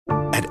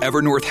At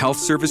Evernorth Health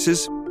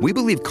Services, we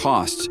believe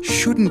costs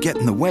shouldn't get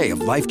in the way of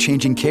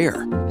life-changing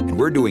care, and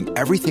we're doing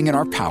everything in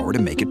our power to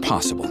make it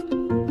possible.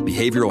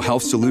 Behavioral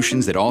health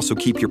solutions that also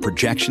keep your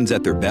projections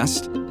at their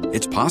best?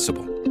 It's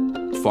possible.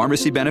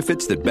 Pharmacy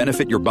benefits that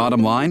benefit your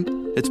bottom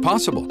line? It's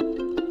possible.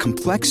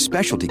 Complex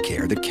specialty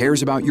care that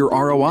cares about your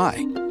ROI?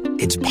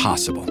 It's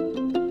possible.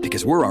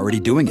 Because we're already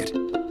doing it.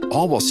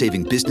 All while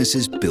saving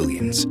businesses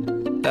billions.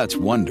 That's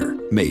Wonder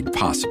made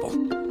possible.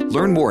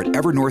 Learn more at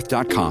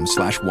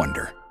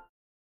evernorth.com/wonder.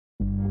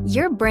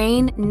 Your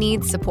brain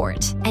needs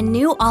support, and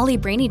new Ollie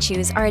Brainy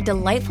Chews are a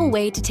delightful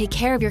way to take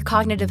care of your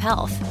cognitive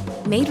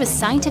health. Made with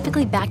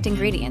scientifically backed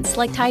ingredients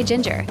like Thai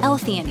ginger,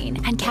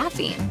 L-theanine, and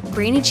caffeine,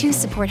 Brainy Chews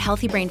support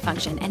healthy brain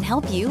function and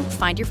help you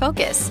find your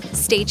focus,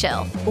 stay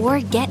chill, or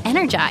get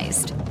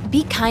energized.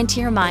 Be kind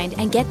to your mind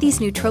and get these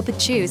nootropic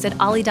chews at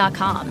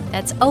ollie.com.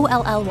 That's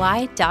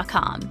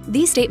OLLY.com.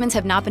 These statements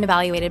have not been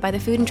evaluated by the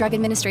Food and Drug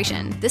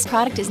Administration. This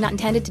product is not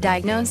intended to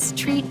diagnose,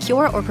 treat,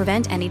 cure, or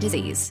prevent any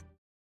disease.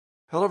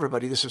 Hello,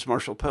 everybody. This is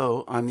Marshall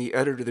Poe. I'm the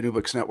editor of the New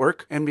Books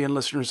Network. NBN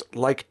listeners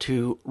like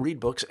to read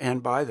books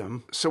and buy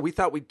them. So we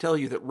thought we'd tell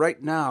you that right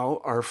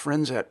now, our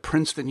friends at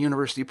Princeton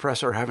University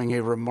Press are having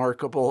a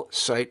remarkable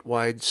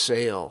site-wide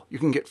sale. You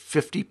can get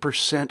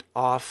 50%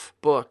 off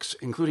books,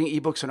 including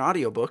ebooks and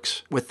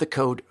audiobooks, with the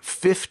code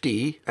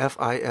 50,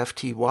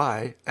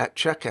 F-I-F-T-Y, at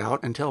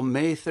checkout until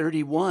May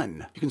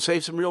 31. You can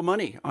save some real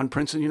money on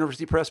Princeton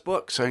University Press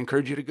books. I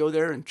encourage you to go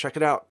there and check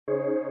it out.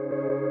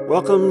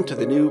 Welcome to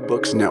the New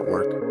Books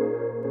Network.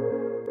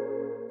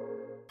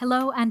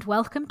 Hello and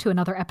welcome to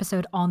another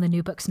episode on the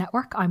New Books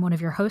Network. I'm one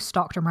of your hosts,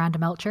 Dr. Miranda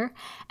Melcher,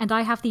 and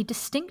I have the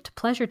distinct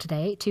pleasure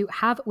today to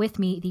have with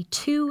me the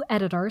two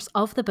editors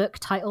of the book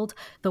titled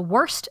The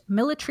Worst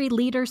Military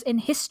Leaders in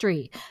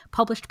History,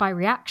 published by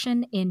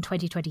Reaktion in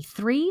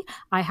 2023.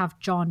 I have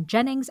John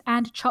Jennings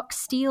and Chuck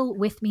Steele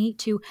with me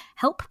to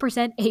help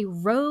present a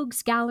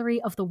rogues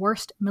gallery of the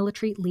worst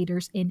military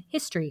leaders in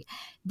history.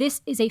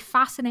 This is a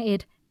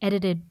fascinating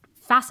edited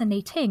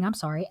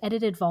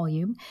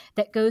volume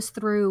that goes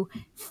through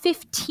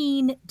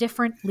 15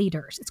 different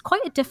leaders. It's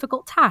quite a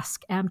difficult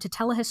task to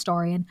tell a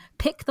historian,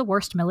 pick the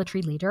worst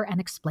military leader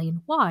and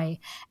explain why.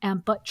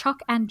 But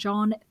Chuck and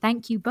John,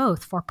 thank you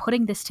both for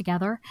putting this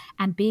together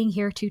and being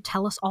here to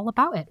tell us all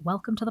about it.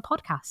 Welcome to the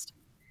podcast.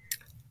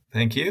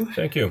 Thank you.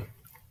 Thank you.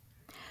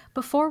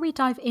 Before we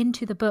dive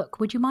into the book,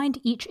 would you mind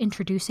each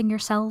introducing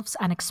yourselves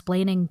and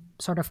explaining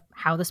sort of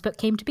how this book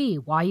came to be,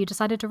 why you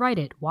decided to write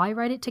it, why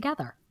write it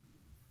together?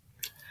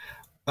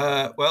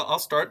 Well, I'll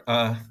start.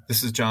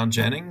 This is John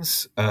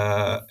Jennings,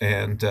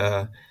 and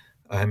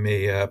I'm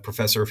a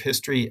professor of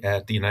history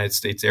at the United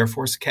States Air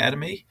Force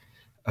Academy.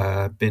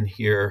 Been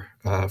here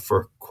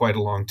for quite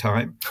a long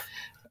time.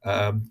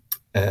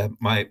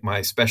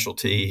 My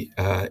specialty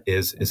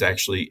is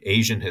actually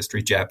Asian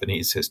history,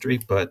 Japanese history,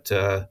 but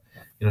kind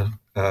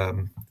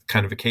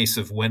of a case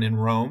of when in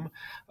Rome.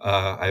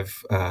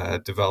 I've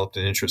developed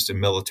an interest in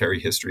military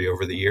history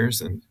over the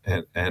years and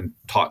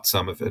taught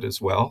some of it as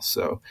well.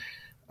 So.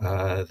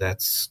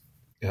 That's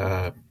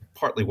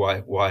partly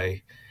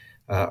why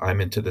I'm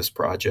into this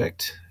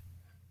project.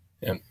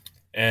 Yeah.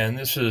 And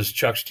this is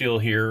Chuck Steele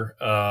here.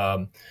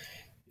 I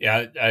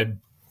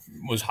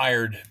was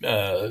hired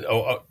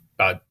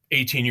about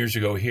 18 years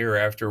ago here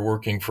after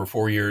working for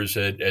 4 years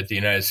at the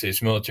United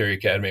States Military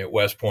Academy at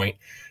West Point,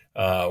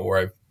 where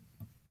I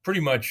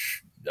pretty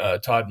much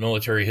taught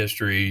military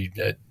history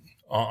at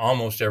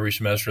almost every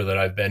semester that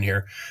I've been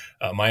here.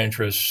 My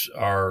interests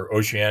are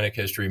oceanic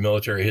history,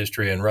 military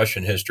history, and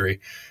Russian history.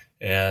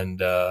 And,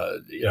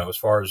 as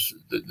far as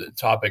the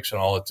topics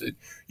and all,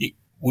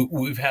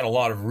 we've had a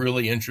lot of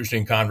really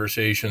interesting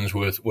conversations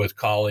with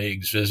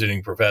colleagues,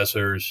 visiting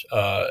professors,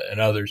 and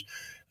others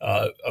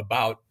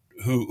about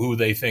who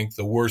they think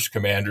the worst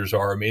commanders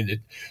are. I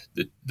mean,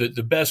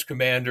 the best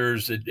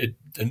commanders,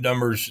 the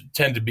numbers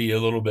tend to be a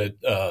little bit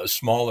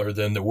smaller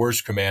than the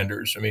worst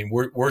commanders. I mean,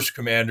 worst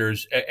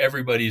commanders,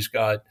 everybody's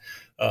got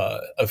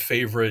a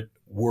favorite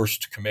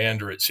worst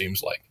commander, it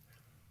seems like.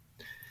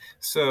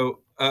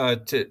 So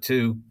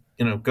to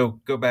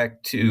go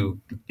back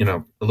to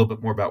a little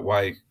bit more about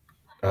why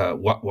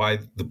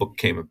the book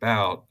came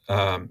about.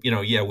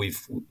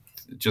 We've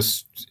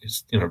just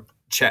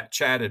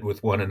chatted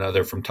with one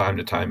another from time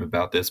to time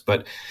about this,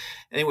 but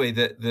anyway,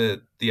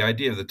 the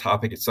idea of the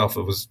topic itself,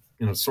 it was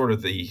sort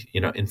of the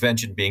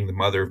invention being the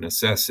mother of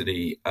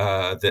necessity.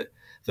 That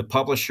the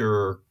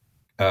publisher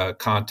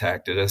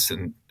contacted us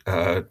and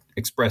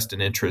expressed an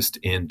interest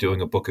in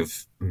doing a book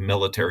of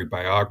military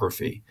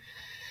biography.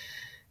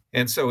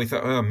 And so we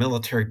thought,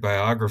 military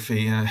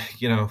biography,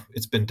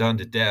 it's been done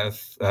to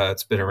death.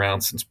 It's been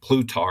around since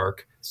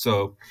Plutarch.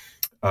 So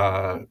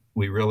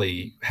we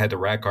really had to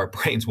rack our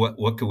brains.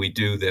 What can we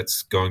do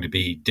that's going to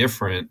be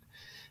different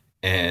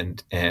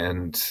and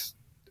something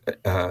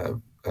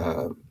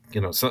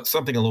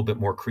a little bit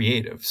more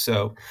creative.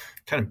 So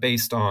kind of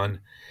based on,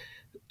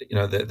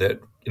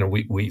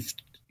 we've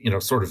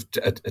sort of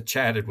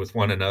chatted with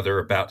one another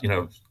about,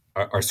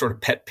 our sort of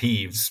pet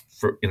peeves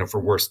for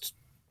worst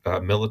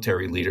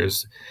military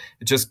leaders.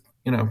 It just,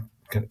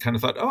 kind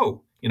of thought, I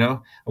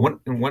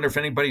wonder if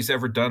anybody's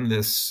ever done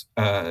this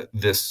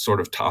sort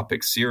of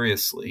topic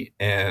seriously.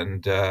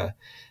 And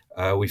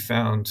we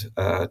found,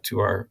 to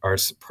our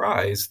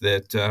surprise,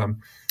 that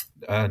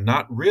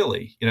not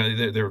really.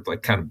 They're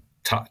like kind of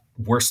top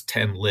worst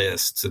 10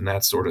 lists and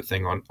that sort of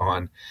thing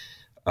on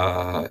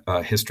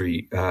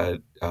history,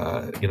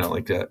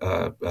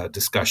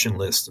 discussion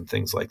lists and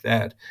things like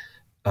that.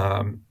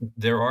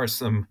 There are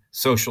some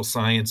social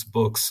science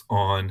books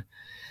on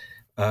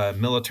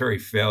military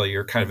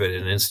failure, kind of at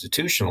an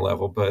institutional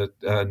level, but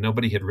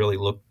nobody had really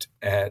looked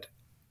at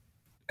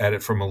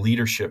it from a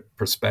leadership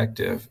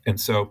perspective. And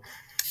so,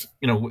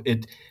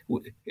 it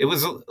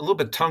was a little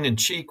bit tongue in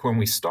cheek when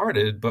we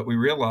started, but we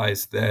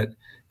realized that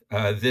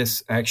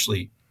this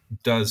actually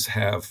does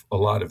have a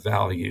lot of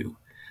value.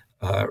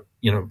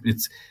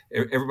 It's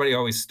everybody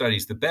always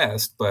studies the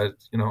best, but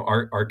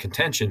our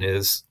contention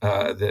is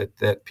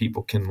that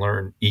people can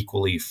learn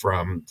equally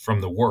from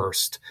the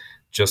worst,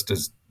 just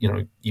as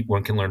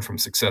one can learn from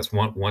success.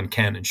 One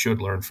can and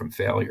should learn from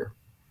failure.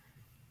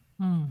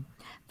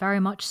 Very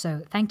much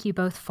so. Thank you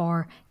both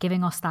for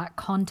giving us that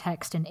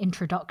context and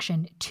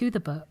introduction to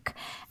the book.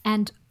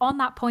 And on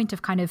that point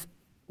of kind of,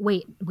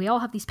 wait, we all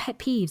have these pet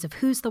peeves of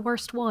who's the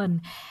worst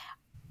one.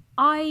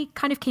 I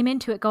kind of came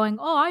into it going,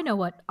 I know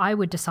what I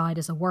would decide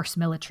as a worst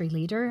military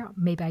leader.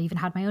 Maybe I even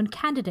had my own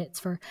candidates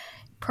for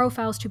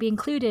profiles to be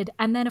included.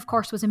 And then, of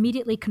course, was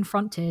immediately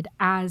confronted,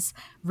 as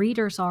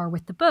readers are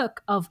with the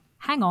book, of,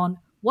 hang on,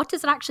 what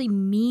does it actually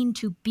mean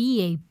to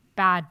be a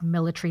bad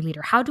military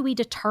leader? How do we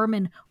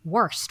determine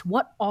worst?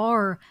 What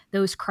are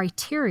those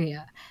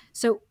criteria?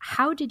 So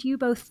how did you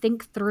both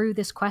think through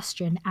this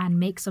question and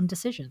make some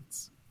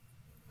decisions?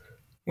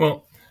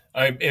 Well,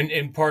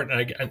 in part,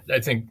 I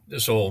think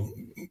this will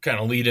kind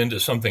of lead into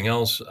something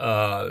else,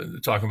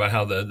 talking about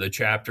how the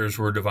chapters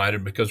were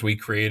divided, because we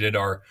created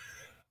our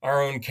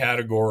own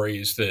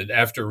categories that,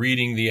 after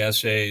reading the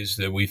essays,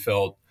 that we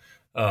felt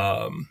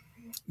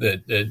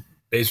that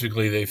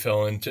basically they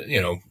fell into,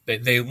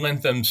 they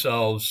lent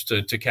themselves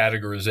to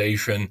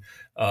categorization,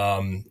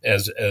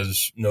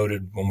 as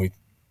noted when we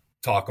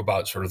talk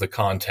about sort of the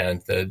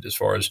content, that as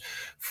far as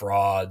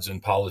frauds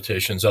and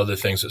politicians, other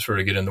things that sort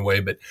of get in the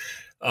way. But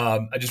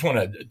I just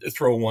want to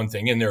throw one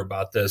thing in there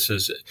about this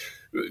is,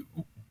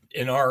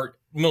 in our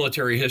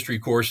military history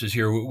courses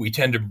here, we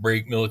tend to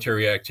break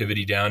military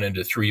activity down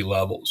into three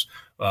levels.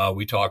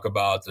 We talk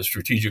about the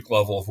strategic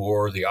level of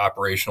war, the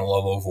operational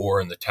level of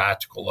war, and the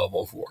tactical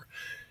level of war.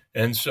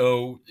 And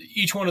so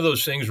each one of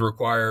those things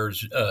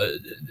requires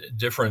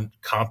different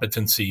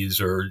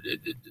competencies or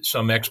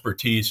some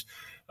expertise.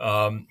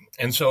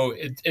 And so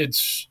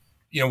it's,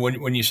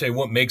 when you say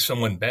what makes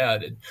someone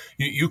bad,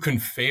 you can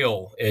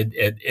fail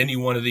at any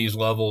one of these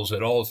levels,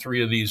 at all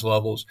three of these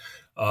levels.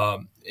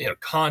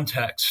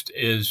 Context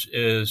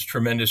is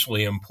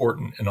tremendously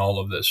important in all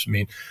of this. I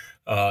mean,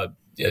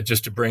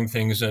 just to bring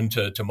things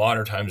into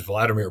modern times,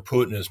 Vladimir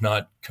Putin is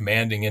not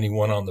commanding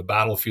anyone on the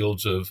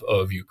battlefields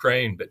of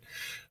Ukraine, but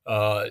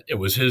it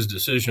was his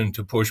decision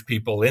to push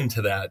people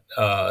into that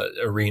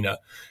arena.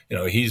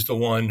 He's the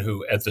one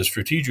who, at the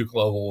strategic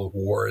level of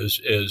war,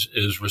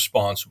 is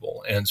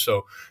responsible. And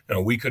so,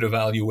 we could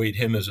evaluate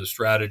him as a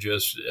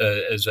strategist,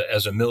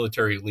 as a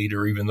military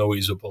leader, even though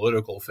he's a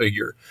political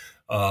figure,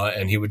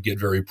 and he would get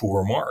very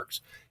poor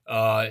marks.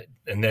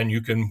 And then you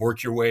can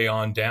work your way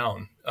on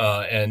down,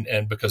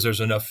 and because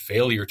there's enough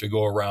failure to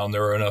go around,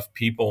 there are enough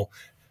people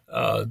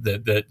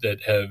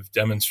that have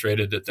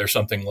demonstrated that they're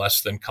something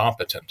less than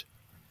competent.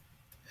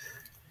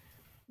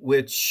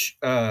 Which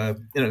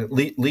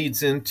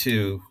leads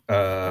into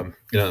the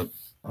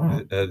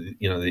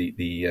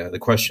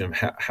question of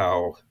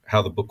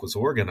how the book was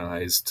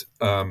organized,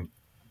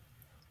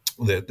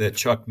 that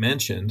Chuck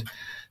mentioned.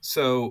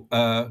 So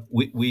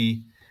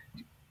we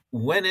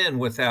went in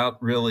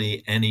without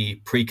really any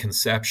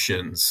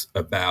preconceptions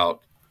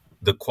about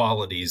the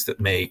qualities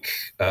that make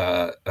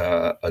a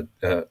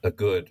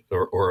good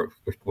or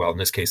in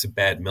this case, a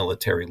bad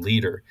military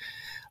leader.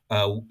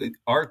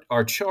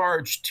 Our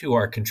charge to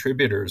our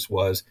contributors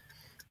was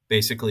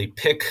basically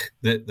pick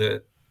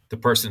the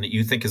person that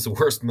you think is the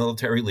worst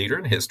military leader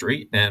in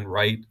history and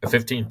write a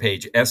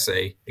 15-page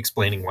essay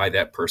explaining why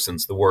that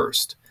person's the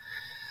worst.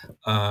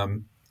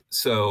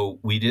 So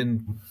we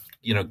didn't,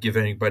 give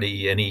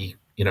anybody any,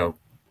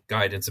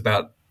 guidance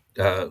about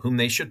whom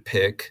they should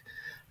pick.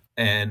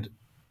 And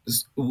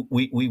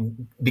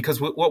because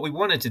what we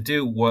wanted to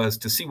do was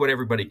to see what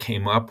everybody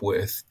came up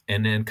with,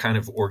 and then kind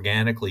of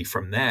organically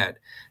from that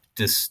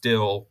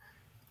distill,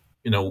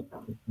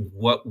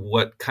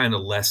 what kind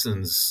of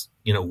lessons,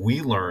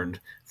 we learned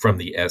from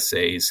the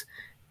essays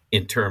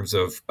in terms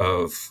of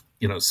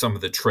some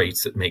of the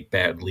traits that make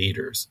bad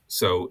leaders.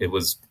 So it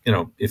was,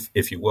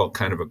 if you will,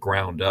 kind of a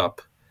ground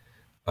up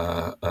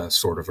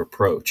sort of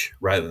approach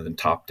rather than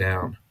top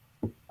down.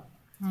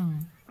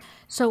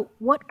 So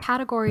what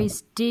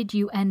categories did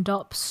you end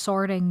up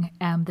sorting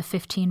the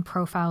 15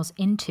 profiles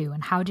into,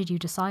 and how did you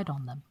decide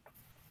on them?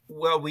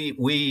 Well, we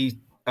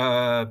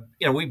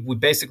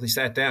basically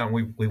sat down.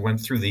 We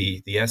went through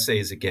the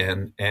essays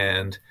again,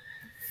 and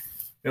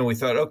we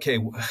thought, okay,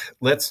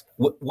 what's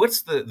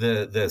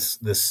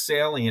the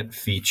salient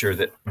feature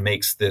that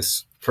makes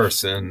this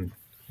person,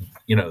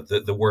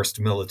 the worst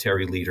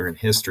military leader in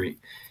history?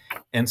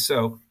 And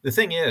so the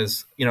thing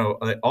is,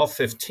 all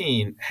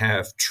 15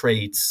 have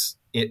traits,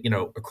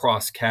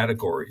 across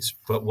categories.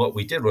 But what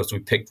we did was we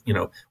picked,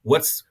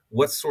 what's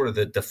sort of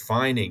the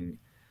defining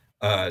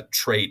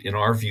trait in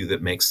our view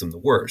that makes them the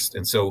worst.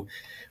 And so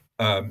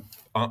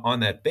on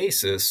that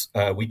basis,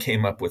 we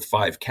came up with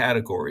 5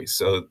 categories.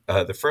 So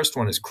the first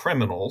one is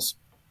criminals.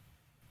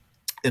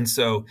 And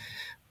so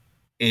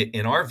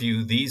in our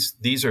view,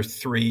 these are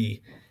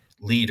 3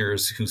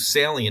 leaders whose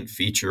salient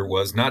feature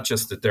was not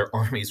just that their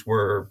armies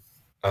were,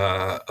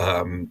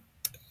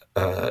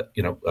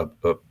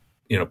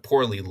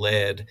 poorly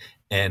led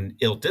and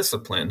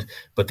ill-disciplined,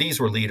 but these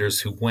were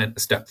leaders who went a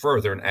step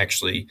further and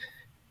actually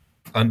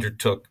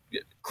undertook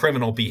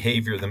criminal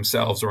behavior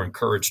themselves or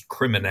encouraged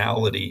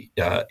criminality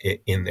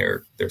in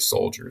their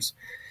soldiers.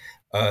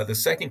 The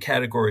second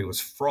category was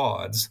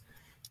frauds.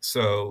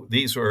 So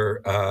these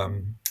were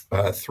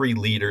 3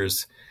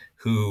 leaders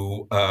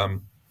who,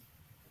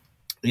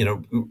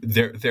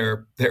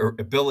 their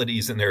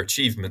abilities and their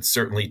achievements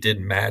certainly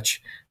didn't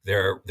match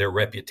their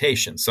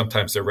reputations.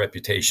 Sometimes their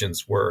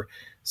reputations were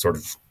sort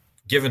of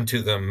given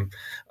to them.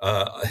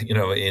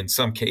 In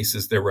some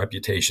cases, their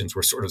reputations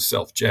were sort of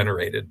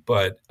self-generated,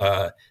 but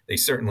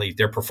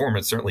their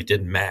performance certainly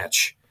didn't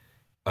match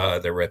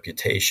their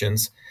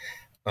reputations.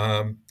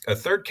 A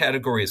third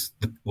category is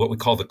what we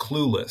call the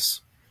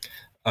clueless.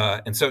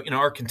 And so,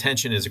 our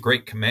contention is a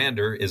great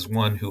commander is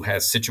one who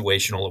has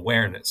situational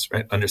awareness,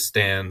 right?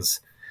 Understands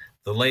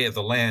the lay of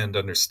the land,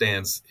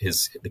 understands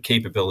the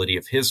capability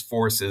of his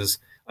forces,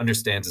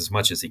 understands as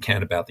much as he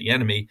can about the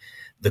enemy.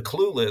 The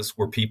clueless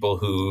were people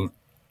who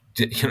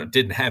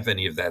didn't have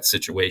any of that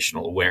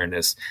situational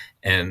awareness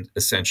and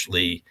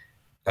essentially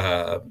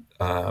got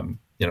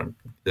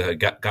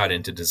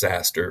into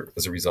disaster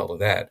as a result of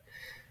that.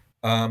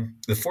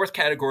 The fourth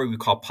category we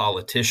call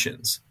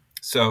politicians.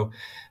 So,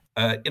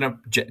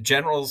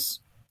 generals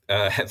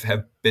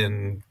have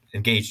been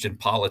engaged in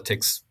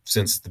politics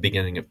since the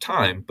beginning of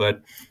time,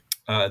 but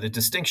the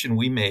distinction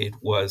we made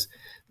was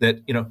that,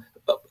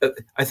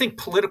 I think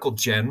political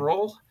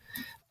general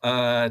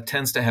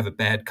tends to have a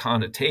bad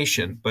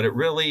connotation, but it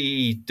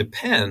really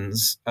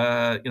depends.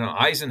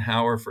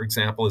 Eisenhower, for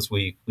example, as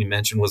we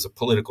mentioned, was a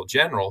political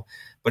general,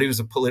 but he was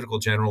a political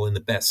general in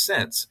the best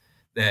sense,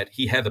 that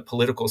he had the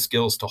political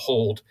skills to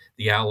hold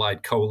the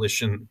Allied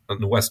coalition on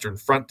the Western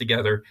Front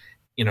together,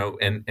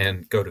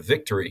 and go to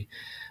victory.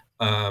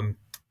 In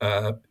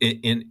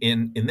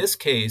this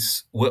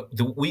case,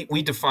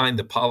 we define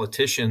the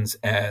politicians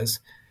as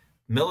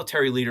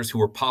military leaders who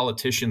were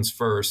politicians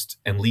first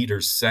and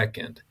leaders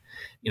second.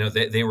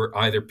 They were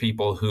either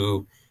people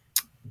who,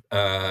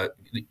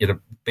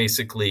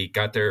 basically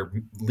got their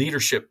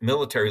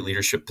military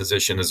leadership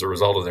position as a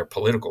result of their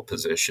political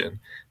position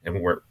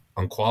and were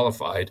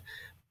unqualified,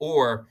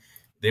 or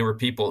they were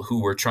people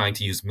who were trying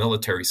to use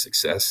military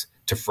success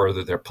to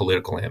further their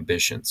political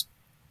ambitions.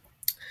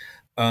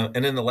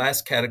 And then the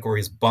last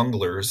category is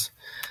bunglers.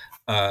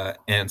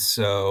 And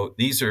so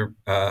these are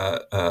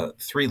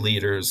 3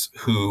 leaders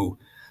who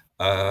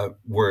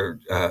were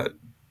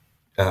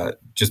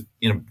just,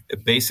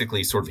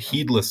 basically sort of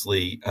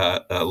heedlessly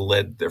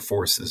led their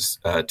forces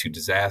to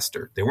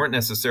disaster. They weren't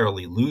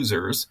necessarily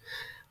losers.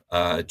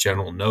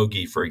 General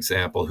Nogi, for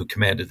example, who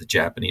commanded the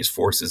Japanese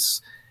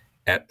forces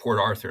at Port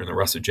Arthur in the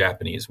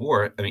Russo-Japanese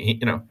War. I mean,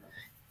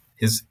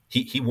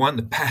 he won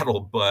the battle,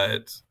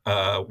 but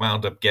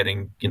wound up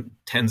getting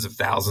tens of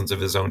thousands of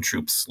his own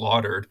troops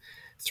slaughtered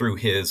through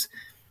his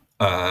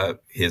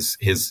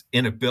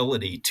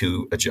inability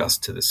to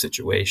adjust to the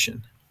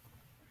situation.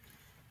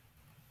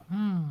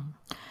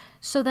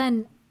 So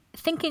then,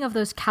 thinking of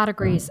those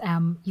categories,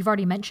 you've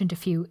already mentioned a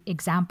few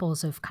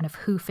examples of kind of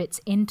who fits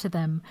into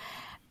them.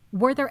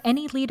 Were there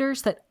any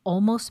leaders that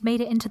almost made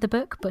it into the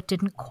book but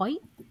didn't quite?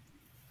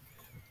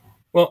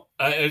 Well,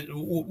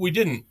 we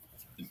didn't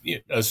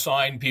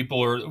assign people,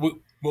 or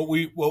what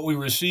we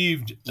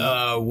received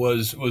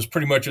was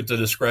pretty much at the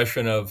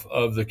discretion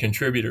of the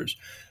contributors.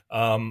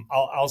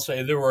 I'll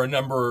say there were a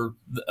number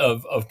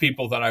of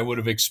people that I would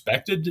have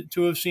expected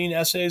to have seen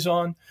essays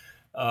on,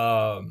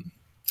 and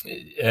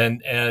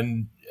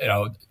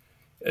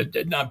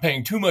not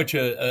paying too much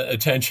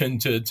attention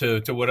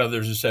to what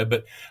others have said,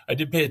 but I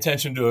did pay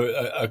attention to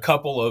a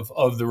couple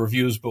of the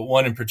reviews, but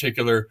one in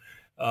particular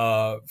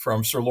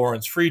from Sir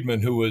Lawrence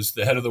Freedman, who was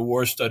the head of the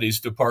War Studies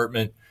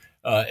Department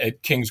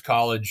at King's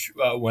College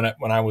when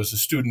I was a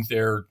student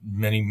there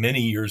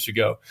many years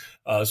ago.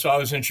 So I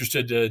was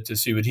interested to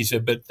see what he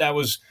said, but that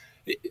was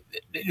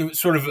it was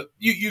sort of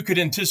you could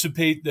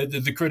anticipate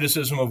the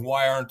criticism of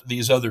why aren't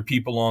these other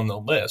people on the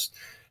list,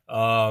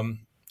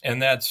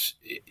 and that's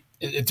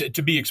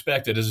to be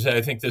expected. As I said,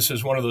 I think this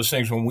is one of those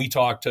things when we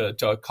talk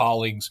to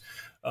colleagues,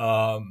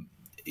 everyone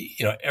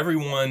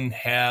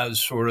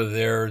has sort of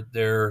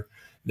their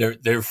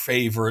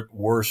favorite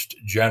worst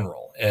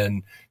general,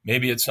 and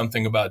maybe it's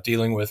something about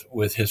dealing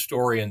with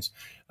historians.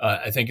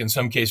 I think in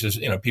some cases,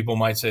 people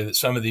might say that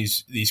some of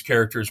these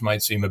characters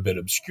might seem a bit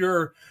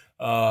obscure,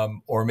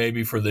 or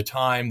maybe for the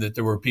time that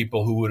there were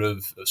people who would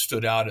have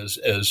stood out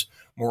as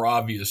more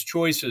obvious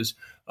choices.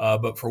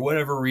 But for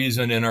whatever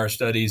reason in our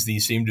studies,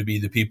 these seem to be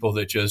the people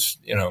that just,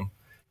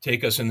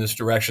 take us in this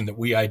direction, that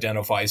we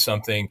identify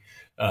something,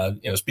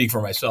 speak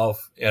for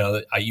myself,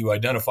 you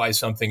identify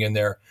something in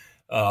there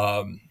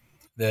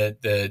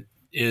that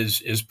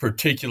is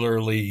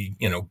particularly,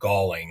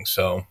 galling.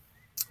 So.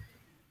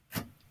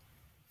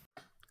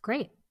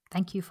 Great.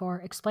 Thank you for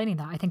explaining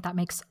that. I think that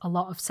makes a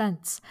lot of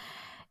sense.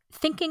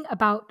 Thinking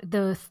about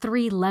the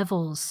three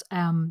levels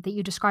that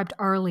you described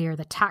earlier,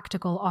 the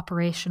tactical,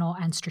 operational,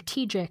 and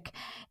strategic,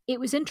 it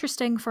was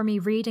interesting for me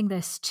reading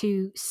this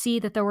to see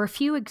that there were a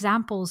few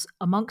examples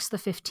amongst the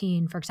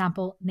 15, for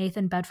example,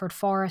 Nathan Bedford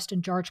Forrest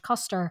and George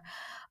Custer,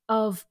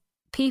 of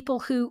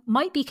people who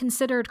might be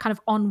considered kind of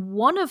on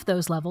one of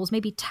those levels,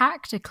 maybe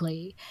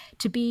tactically,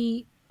 to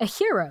be a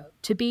hero,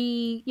 to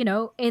be,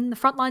 in the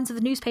front lines of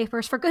the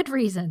newspapers for good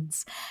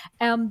reasons,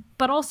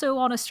 but also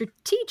on a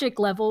strategic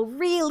level,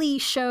 really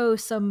show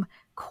some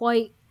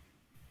quite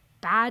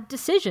bad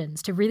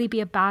decisions, to really be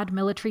a bad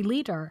military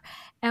leader.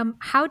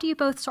 How do you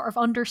both sort of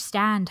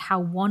understand how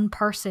one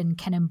person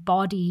can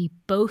embody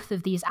both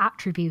of these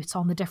attributes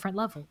on the different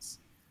levels?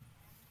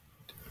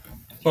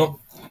 Well,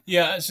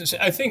 yeah,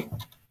 I think,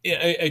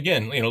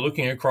 again,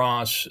 looking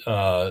across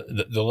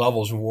the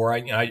levels of war,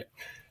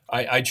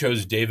 I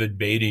chose David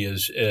Beatty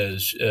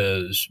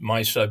as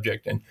my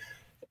subject, and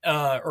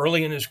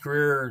early in his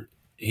career,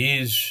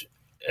 he's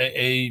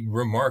a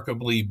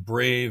remarkably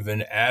brave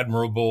and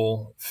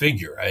admirable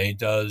figure. He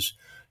does,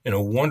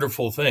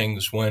 wonderful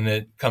things when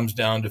it comes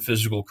down to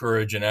physical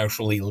courage and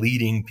actually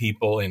leading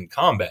people in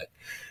combat.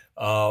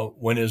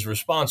 When his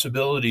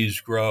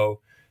responsibilities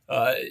grow,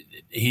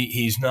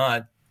 he's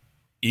not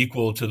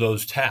equal to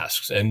those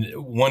tasks. And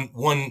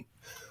one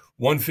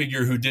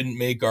figure who didn't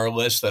make our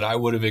list that I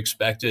would have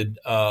expected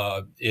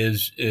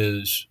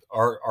is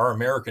our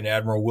American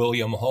Admiral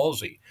William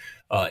Halsey.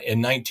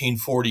 In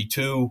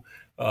 1942,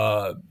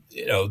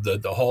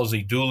 the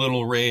Halsey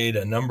Doolittle raid,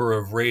 a number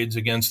of raids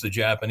against the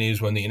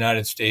Japanese when the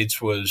United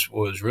States was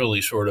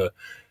really sort of,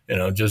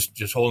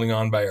 just holding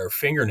on by our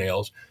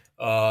fingernails.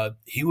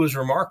 He was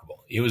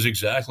remarkable. He was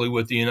exactly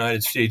what the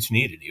United States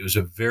needed. He was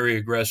a very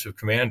aggressive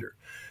commander.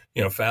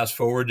 Fast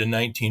forward to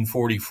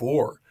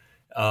 1944.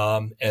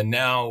 And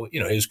now,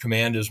 his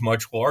command is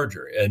much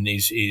larger, and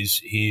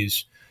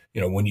he's,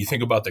 when you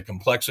think about the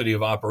complexity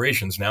of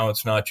operations, now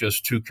it's not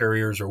just two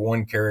carriers or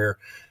one carrier.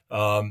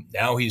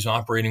 Now he's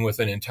operating with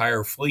an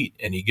entire fleet,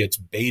 and he gets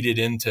baited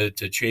into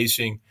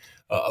chasing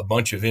a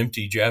bunch of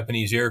empty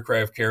Japanese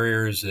aircraft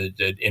carriers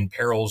that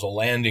imperils a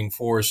landing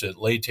force at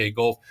Leyte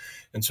Gulf.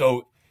 And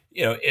so,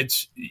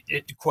 it's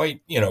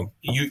quite,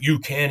 you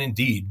can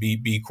indeed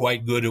be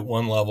quite good at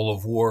one level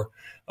of war.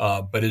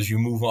 But as you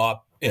move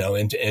up,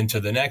 into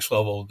the next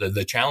level,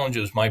 the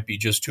challenges might be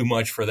just too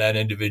much for that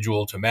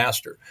individual to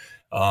master.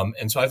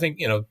 And so I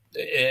think,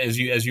 as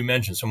you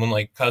mentioned, someone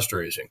like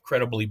Custer is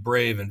incredibly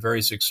brave and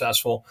very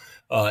successful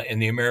in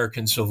the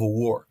American Civil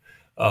War.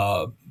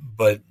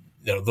 But,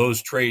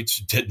 those traits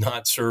did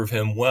not serve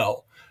him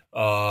well,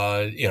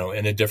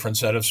 in a different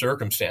set of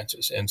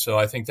circumstances. And so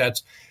I think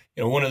that's,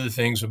 one of the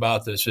things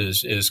about this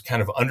is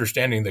kind of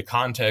understanding the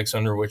context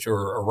under which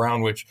or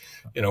around which,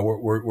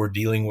 we're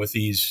dealing with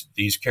these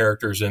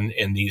characters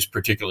in these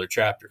particular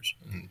chapters.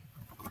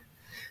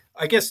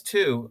 I guess,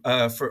 too,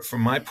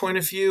 from my point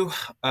of view,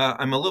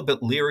 I'm a little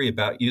bit leery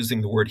about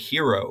using the word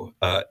hero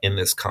in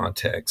this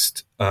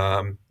context.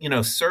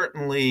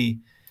 Certainly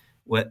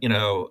what,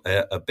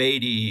 a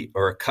Beatty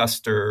or a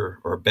Custer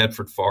or a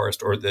Bedford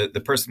Forrest or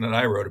the person that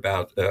I wrote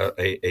about,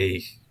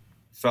 a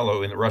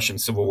fellow in the Russian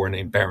Civil War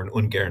named Baron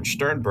Ungern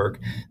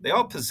Sternberg, they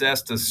all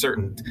possessed a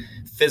certain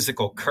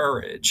physical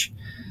courage.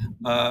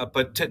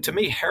 But to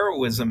me,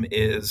 heroism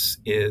is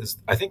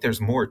I think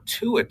there's more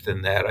to it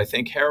than that. I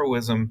think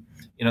heroism,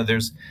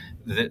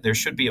 there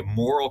should be a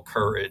moral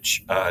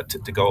courage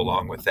to go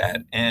along with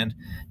that. And,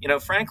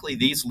 frankly,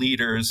 these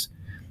leaders,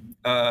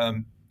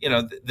 they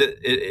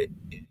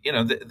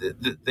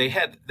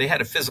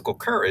had a physical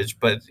courage,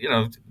 but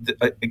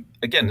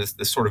again,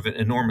 this sort of an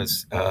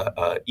enormous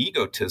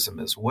egotism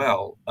as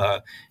well.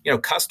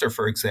 Custer,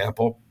 for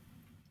example,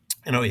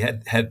 he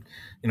had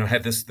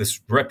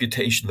this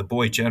reputation, the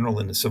boy general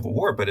in the Civil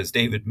War. But as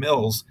David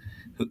Mills,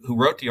 who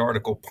wrote the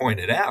article,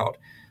 pointed out,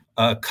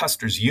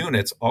 Custer's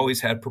units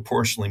always had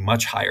proportionally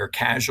much higher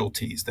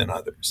casualties than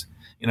others.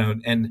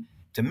 And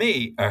to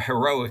me, a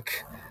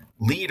heroic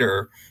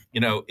leader,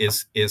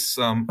 is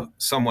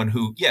someone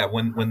who,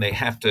 when they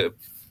have to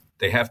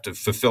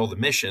fulfill the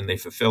mission, they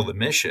fulfill the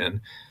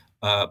mission,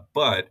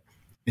 but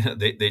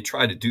they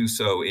try to do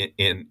so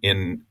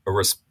in a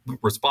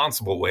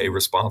responsible way,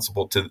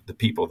 responsible to the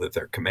people that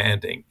they're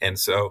commanding. And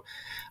so,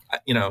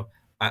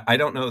 I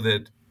don't know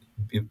that,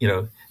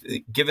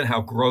 given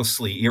how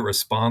grossly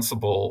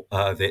irresponsible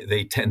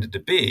they tended to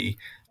be,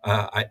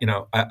 like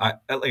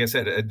I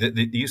said,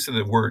 the use of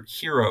the word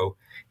hero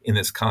in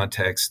this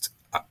context,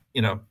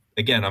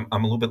 again, I'm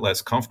a little bit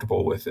less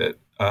comfortable with it.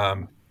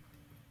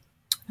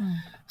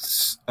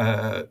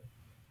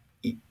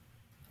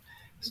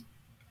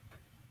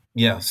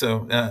 Yeah.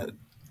 So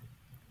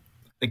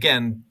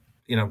again,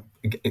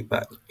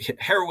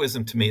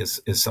 heroism to me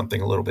is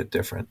something a little bit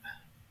different.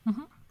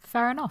 Mm-hmm.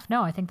 Fair enough.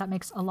 No, I think that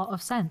makes a lot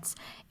of sense.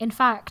 In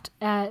fact,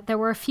 there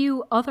were a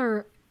few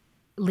other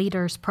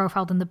leaders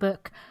profiled in the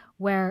book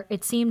where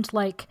it seemed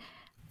like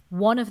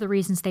one of the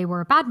reasons they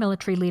were a bad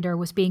military leader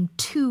was being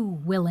too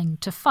willing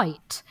to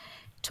fight.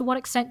 To what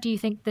extent do you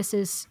think this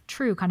is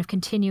true, kind of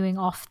continuing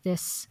off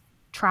this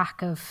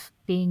track of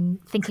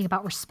thinking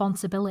about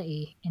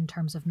responsibility in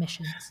terms of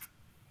missions?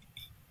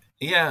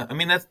 Yeah, I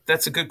mean,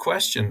 that's a good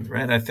question,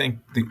 right? I think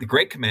the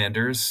great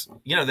commanders,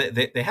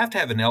 they have to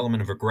have an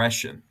element of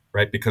aggression,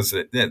 right? Because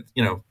they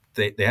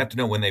have to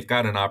know when they've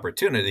got an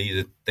opportunity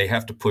that they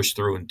have to push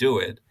through and do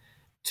it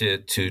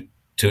to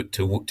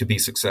be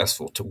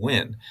successful, to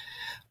win.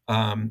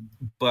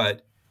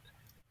 But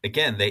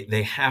again,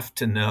 they have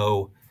to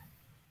know,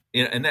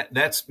 and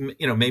that's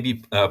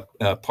maybe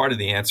part of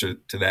the answer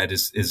to that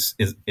is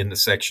in the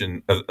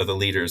section of the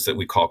leaders that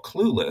we call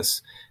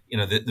clueless.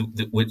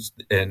 Which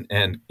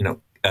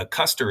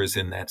Custer is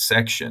in that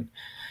section.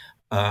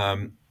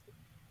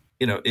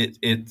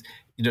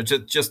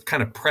 Just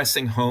kind of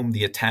pressing home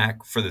the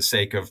attack for the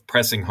sake of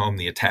pressing home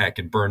the attack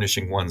and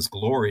burnishing one's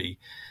glory,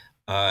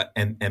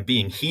 and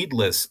being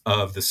heedless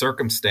of the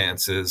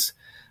circumstances.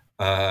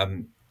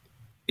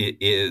 It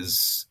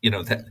is,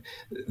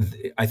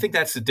 I think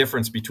that's the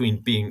difference between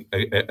being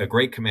a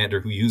great commander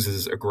who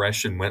uses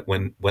aggression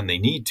when they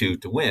need to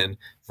win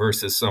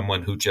versus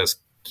someone who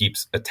just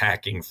keeps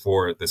attacking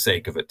for the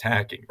sake of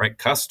attacking, right?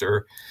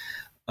 Custer,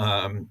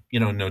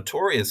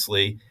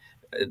 notoriously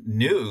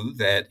knew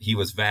that he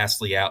was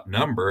vastly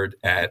outnumbered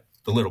at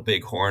the Little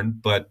Bighorn,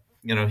 but,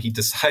 he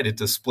decided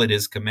to split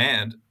his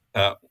command,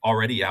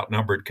 already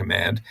outnumbered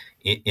command,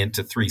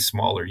 into 3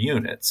 smaller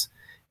units.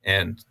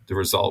 And the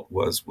result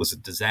was a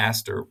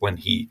disaster when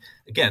he,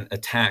 again,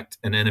 attacked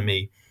an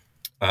enemy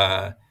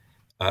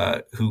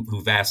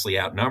who vastly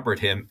outnumbered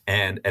him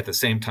and at the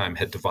same time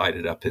had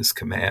divided up his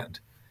command.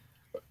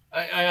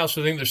 I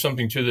also think there's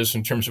something to this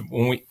in terms of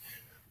when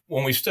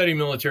we study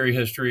military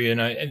history,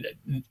 and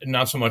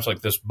not so much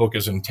like this book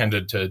is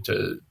intended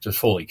to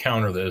fully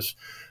counter this,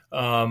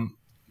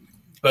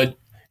 but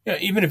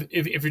even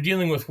if you're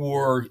dealing with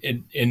war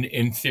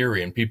in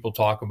theory, and people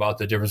talk about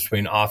the difference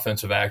between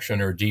offensive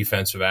action or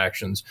defensive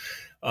actions,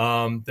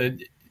 that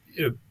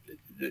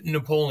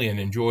Napoleon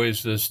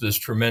enjoys this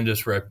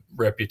tremendous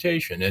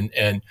reputation,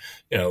 and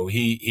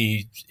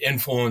he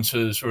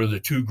influences sort of the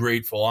 2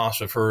 great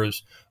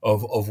philosophers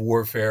of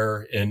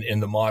warfare in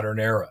the modern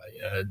era,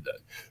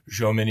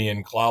 Jomini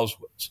and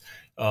Clausewitz,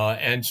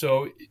 and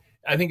so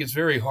I think it's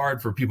very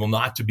hard for people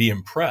not to be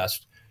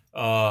impressed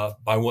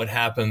by what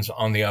happens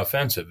on the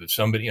offensive. If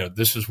somebody,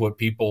 this is what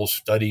people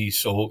study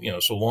so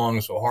long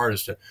and so hard,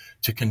 is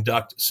to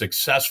conduct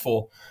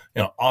successful,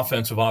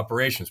 offensive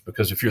operations.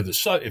 Because if you're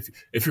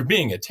if you're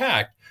being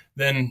attacked,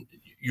 then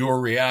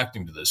you're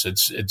reacting to this.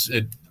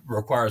 It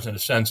requires, in a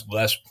sense,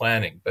 less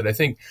planning. But I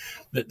think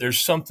that there's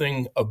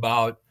something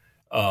about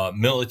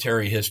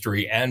military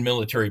history and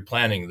military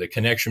planning, the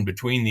connection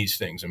between these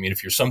things. I mean,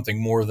 if you're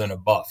something more than a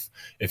buff,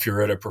 if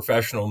you're at a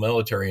professional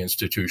military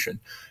institution,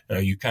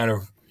 you kind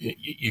of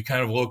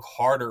look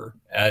harder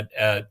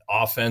at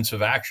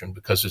offensive action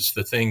because it's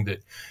the thing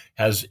that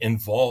has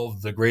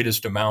involved the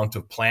greatest amount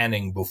of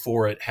planning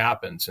before it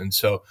happens. And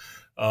so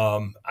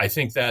I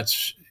think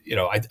that's,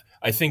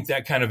 I think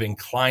that kind of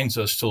inclines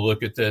us to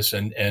look at this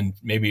and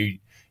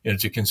maybe,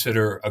 to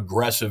consider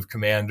aggressive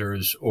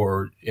commanders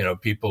or,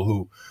 people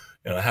who,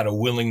 had a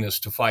willingness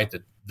to fight,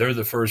 that they're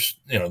the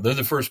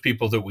first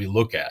people that we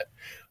look at.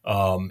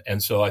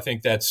 And so I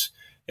think that's,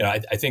 I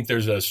think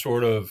there's a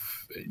sort of,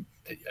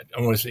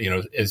 I want to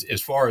say,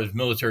 as far as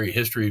military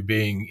history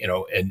being,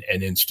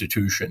 an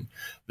institution,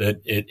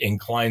 that it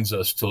inclines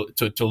us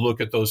to look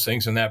at those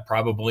things, and that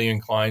probably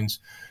inclines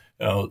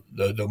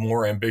the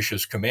more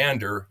ambitious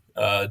commander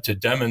to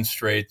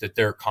demonstrate that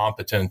they're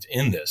competent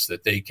in this,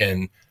 that they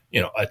can,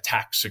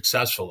 attack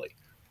successfully.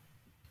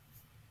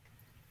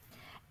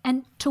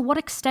 And to what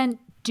extent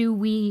do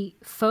we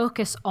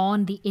focus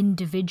on the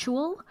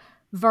individual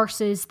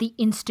versus the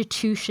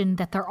institution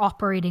that they're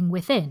operating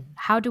within?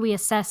 How do we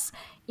assess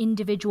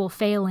individual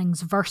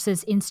failings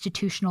versus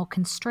institutional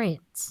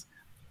constraints?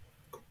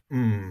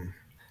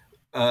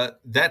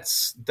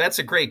 That's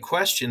a great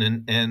question,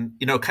 and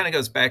it kind of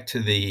goes back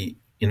to the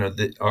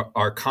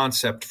our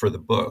concept for the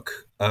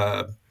book.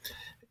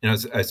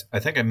 As I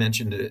think I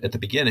mentioned at the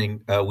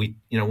beginning,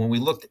 when we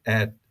looked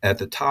at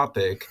the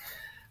topic,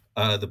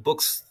 the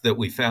books that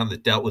we found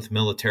that dealt with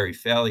military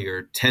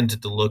failure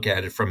tended to look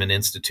at it from an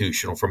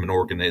institutional, from an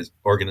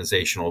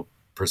organizational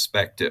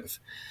perspective,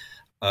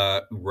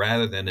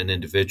 rather than an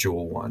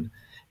individual one.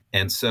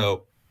 And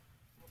so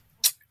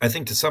I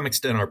think to some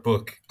extent our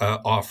book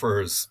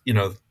offers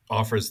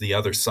the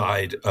other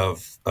side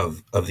of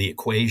the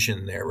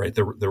equation there, right?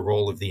 The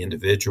role of the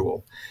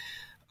individual.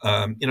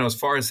 As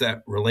far as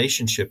that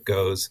relationship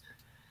goes,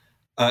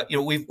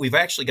 we've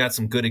actually got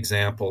some good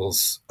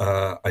examples,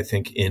 I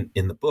think, in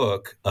the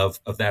book of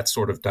that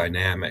sort of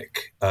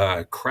dynamic.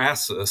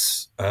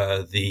 Crassus,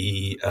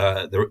 the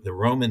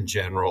Roman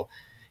general,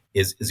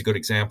 is a good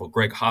example.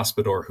 Greg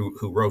Hospodar,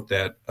 who wrote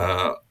that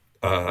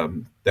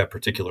that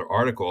particular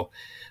article,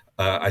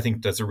 I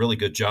think does a really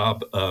good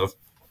job of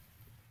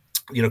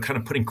kind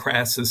of putting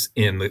Crassus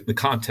in the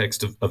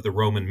context of the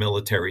Roman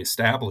military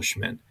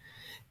establishment.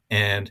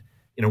 And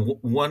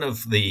one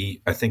of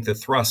I think the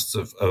thrusts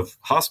of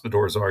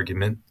Hospodar's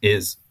argument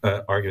is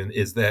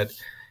that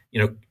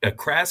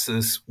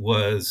Crassus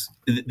was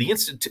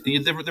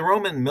the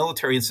Roman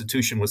military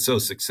institution was so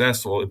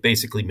successful, it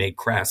basically made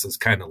Crassus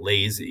kind of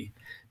lazy,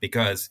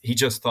 because he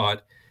just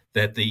thought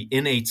that the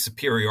innate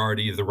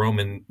superiority of the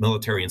Roman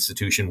military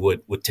institution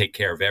would take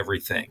care of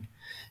everything.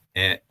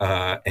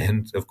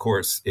 And of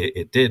course,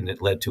 it did, and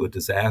it led to a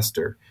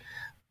disaster.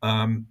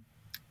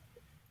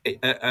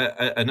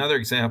 Another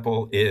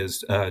example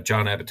is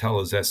John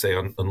Abatello's essay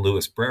on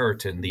Louis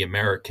Brereton, the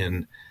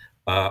American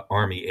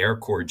Army Air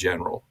Corps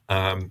general.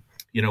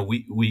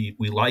 We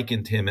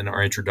likened him in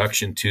our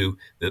introduction to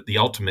the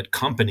ultimate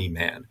company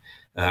man.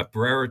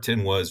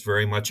 Brereton was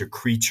very much a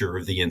creature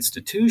of the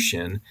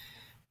institution.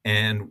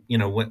 And,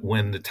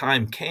 when the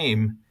time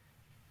came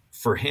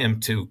for him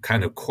to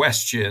kind of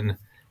question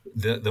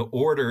the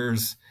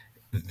orders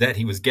that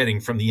he was getting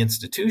from the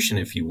institution,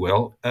 if you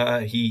will,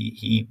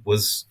 he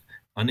was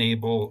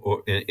unable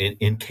or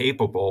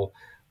incapable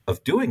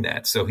of doing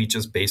that. So he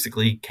just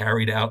basically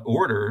carried out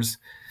orders,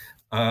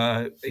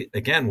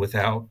 again,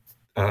 without,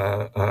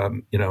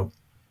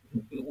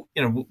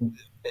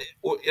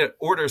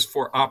 orders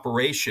for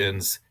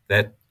operations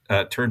that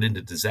turned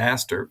into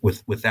disaster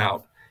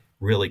without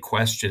really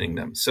questioning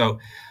them. So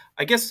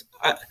I guess,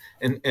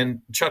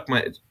 and Chuck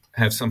might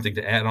have something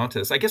to add on to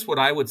this. I guess what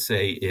I would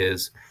say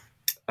is,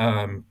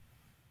 I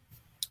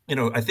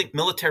think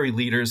military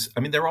leaders,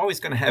 they're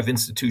always going to have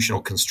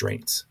institutional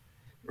constraints,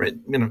 right?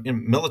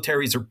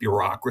 Militaries are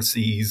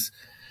bureaucracies,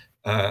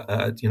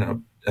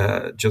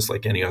 just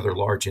like any other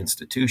large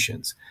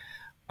institutions.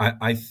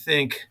 I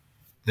think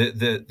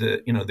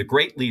the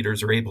great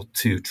leaders are able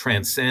to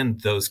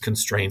transcend those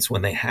constraints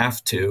when they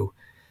have to.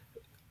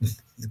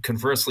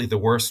 Conversely, the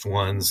worst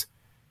ones,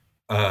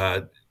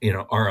 are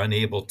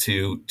unable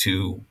to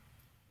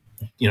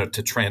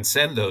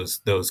transcend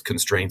those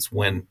constraints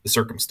when the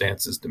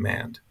circumstances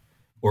demand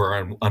or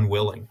are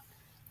unwilling.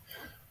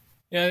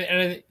 Yeah,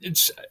 and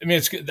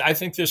I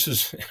think this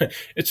is,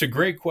 it's a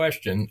great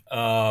question.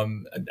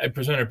 I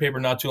presented a paper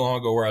not too long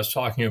ago where I was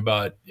talking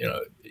about,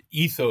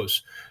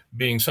 ethos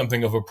being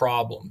something of a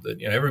problem,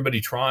 that,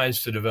 everybody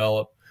tries to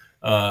develop,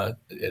 an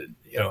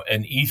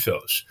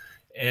ethos,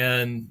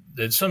 and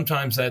that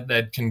sometimes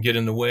that can get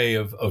in the way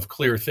of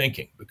clear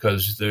thinking,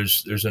 because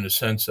there's in a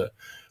sense a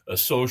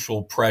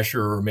social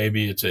pressure, or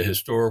maybe it's a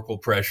historical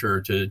pressure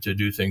to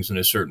do things in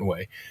a certain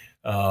way.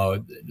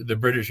 The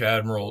British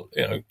Admiral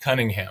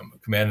Cunningham, who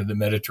commanded the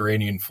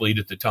Mediterranean fleet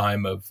at the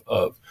time of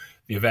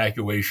the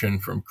evacuation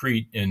from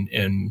Crete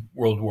in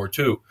World War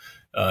II,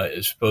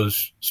 is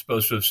supposed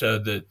to have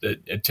said that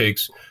it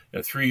takes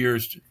 3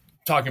 years,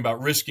 talking about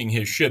risking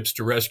his ships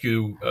to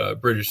rescue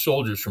British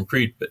soldiers from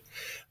Crete, but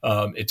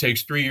it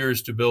takes 3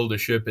 years to build a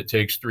ship. It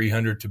takes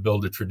 300 to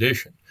build a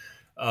tradition.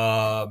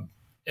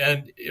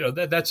 And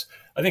that's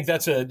I think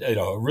that's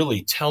a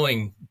really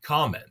telling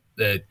comment,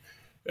 that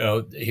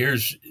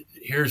here's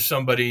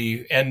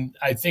somebody, and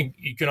I think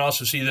you can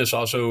also see this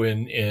also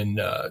in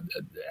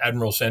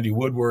Admiral Sandy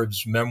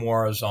Woodward's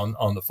memoirs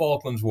on the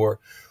Falklands War,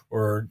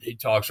 where he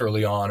talks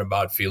early on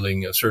about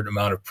feeling a certain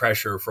amount of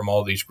pressure from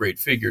all these great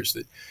figures.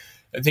 That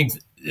I think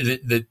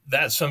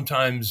that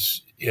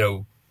sometimes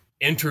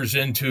enters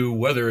into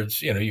whether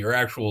it's your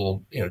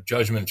actual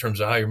judgment in terms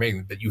of how you're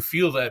making it, but you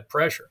feel that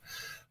pressure,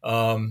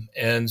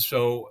 and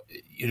so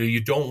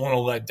you don't want to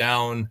let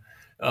down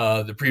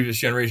the previous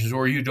generations,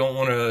 or you don't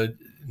want to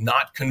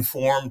not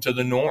conform to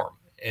the norm.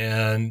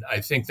 And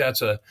I think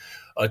that's a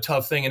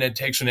tough thing, and it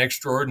takes an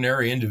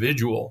extraordinary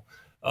individual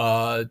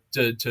to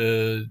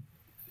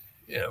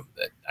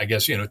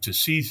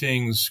see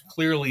things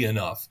clearly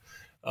enough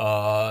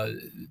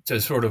to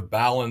sort of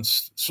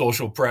balance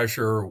social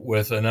pressure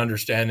with an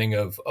understanding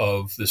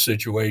of the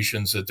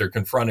situations that they're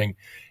confronting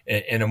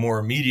in a more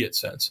immediate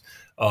sense.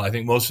 I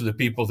think most of the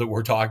people that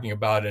we're talking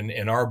about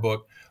in our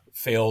book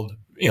failed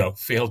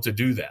to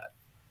do that.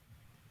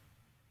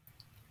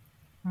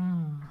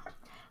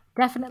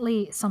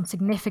 Definitely some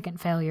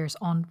significant failures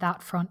on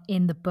that front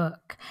in the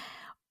book.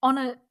 On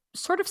a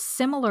sort of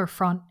similar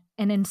front,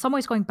 and in some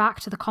ways going back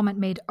to the comment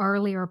made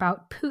earlier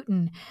about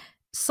Putin,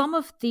 some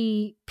of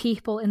the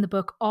people in the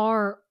book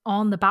are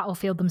on the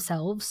battlefield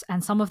themselves,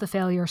 and some of the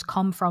failures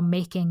come from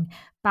making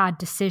bad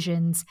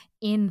decisions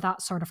in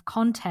that sort of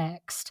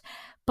context.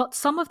 But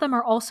some of them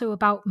are also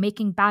about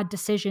making bad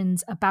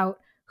decisions about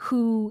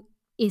who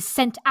is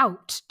sent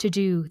out to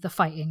do the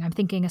fighting. I'm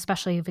thinking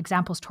especially of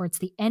examples towards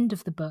the end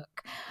of the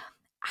book.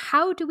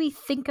 How do we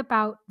think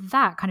about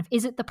that? Kind of,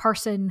 is it the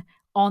person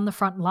on the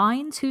front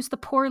lines who's the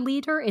poor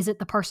leader? Is it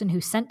the person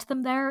who sent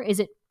them there? Is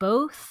it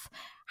both?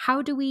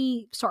 How do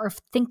we sort of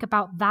think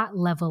about that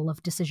level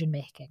of decision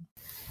making?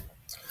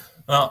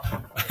 Well,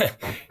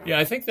 yeah,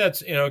 I think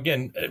that's,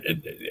 again,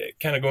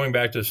 kind of going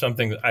back to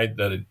something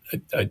that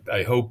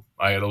I hope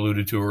I had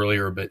alluded to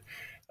earlier, but,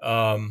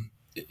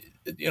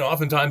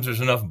 oftentimes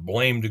there's enough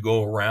blame to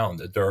go around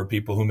that there are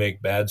people who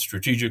make bad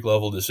strategic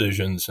level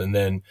decisions, and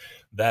then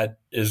that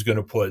is going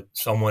to put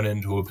someone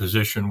into a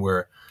position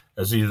where,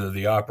 as either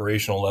the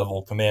operational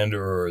level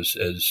commander or as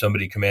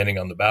somebody commanding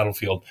on the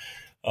battlefield,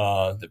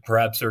 that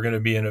perhaps they're going to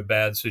be in a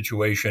bad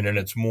situation, and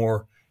it's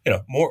more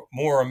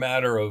a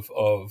matter of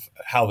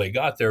how they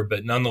got there,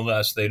 but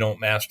nonetheless, they don't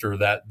master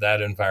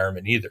that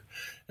environment either.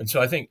 And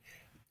so I think,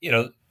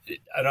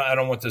 I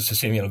don't want this to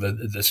seem,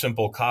 the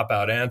simple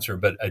cop-out answer,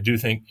 but I do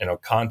think,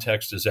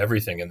 context is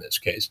everything in this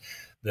case.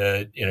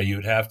 That, you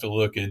would have to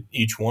look at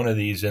each one of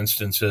these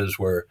instances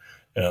where,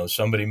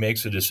 somebody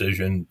makes a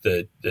decision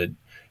that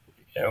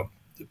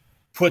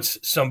puts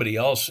somebody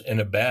else in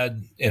a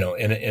bad,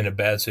 in a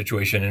bad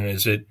situation. And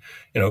is it,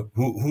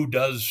 who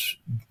does,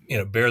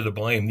 bear the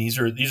blame? These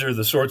are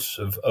the sorts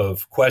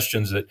of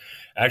questions that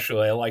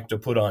actually I like to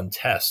put on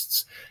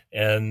tests.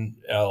 And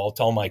I'll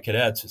tell my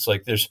cadets, it's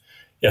like,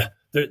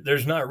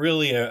 there's not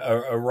really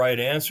a right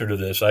answer to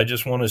this. I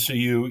just want to see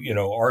you,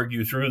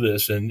 argue through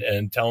this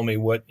and tell me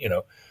what,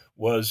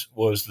 was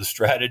the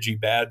strategy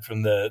bad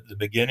from the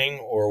beginning,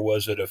 or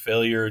was it a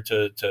failure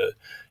to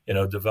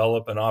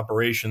develop an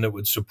operation that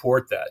would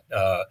support that?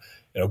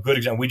 Good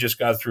example. We just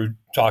got through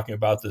talking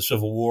about the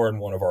Civil War in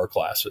one of our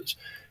classes.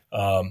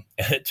 And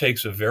it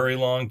takes a very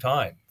long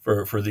time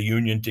for the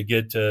Union to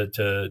get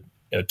to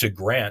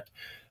Grant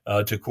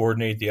to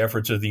coordinate the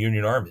efforts of the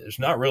Union Army. There's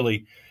not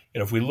really,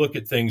 if we look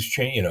at things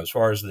change, as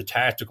far as the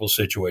tactical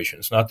situation,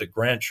 it's not that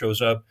Grant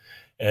shows up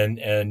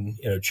and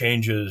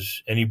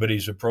changes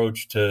anybody's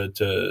approach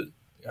to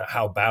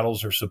how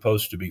battles are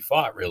supposed to be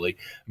fought. Really,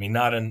 I mean,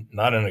 not in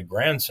a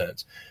grand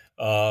sense,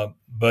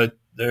 but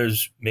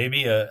there's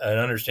maybe an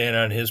understanding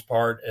on his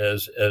part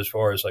as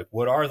far as like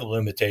what are the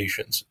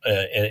limitations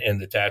in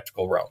the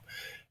tactical realm,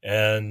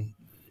 and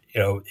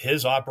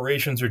his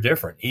operations are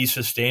different. He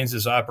sustains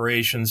his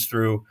operations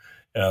through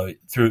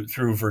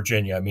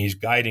Virginia. I mean, he's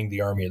guiding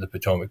the Army of the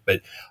Potomac,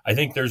 but I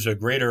think there's a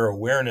greater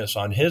awareness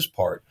on his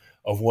part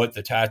of what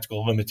the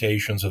tactical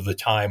limitations of the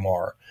time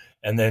are.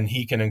 And then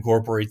he can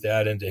incorporate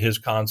that into his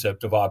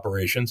concept of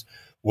operations,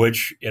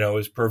 which,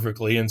 is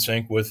perfectly in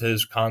sync with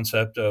his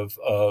concept of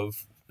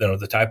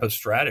the type of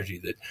strategy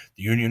that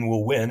the Union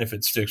will win if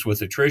it sticks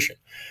with attrition.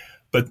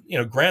 But,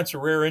 Grant's a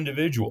rare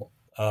individual.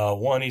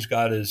 One, he's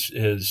got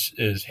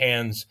his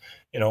hands,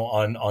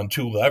 on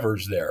two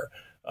levers there.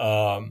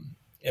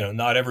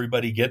 Not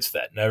everybody gets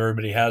that. Not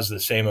everybody has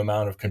the same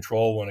amount of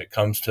control when it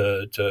comes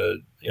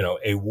to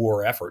a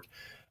war effort.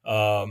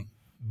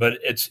 But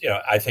it's,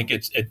 I think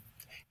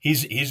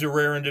he's a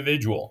rare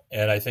individual.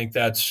 And I think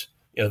that's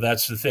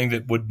the thing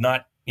that would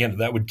not,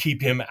 that would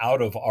keep him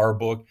out of our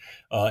book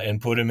and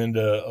put him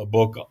into a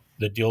book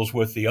that deals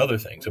with the other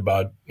things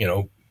about,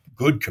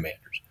 good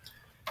commanders.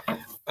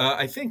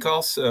 I think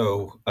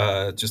also,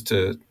 just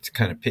to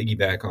kind of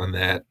piggyback on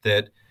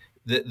that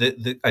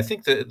I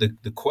think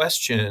the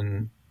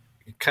question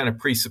kind of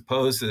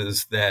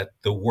presupposes that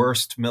the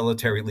worst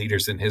military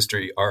leaders in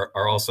history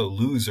are also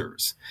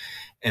losers.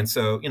 And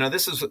so,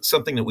 this is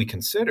something that we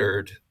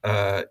considered,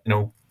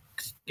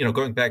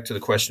 going back to the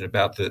question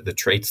about the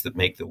traits that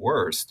make the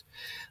worst,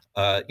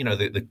 are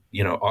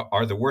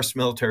the worst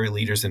military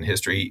leaders in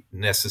history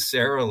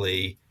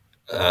necessarily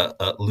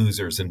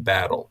losers in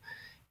battle?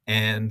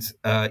 And,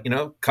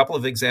 a couple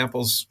of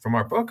examples from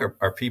our book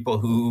are people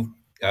who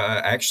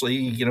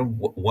actually,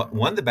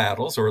 won the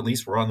battles, or at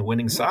least were on the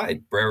winning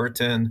side.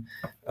 Brereton,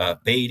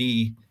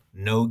 Beatty,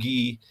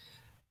 Nogi.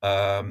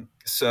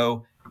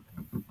 So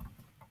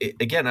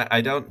again,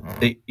 I don't,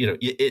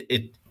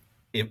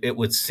 it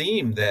would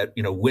seem that,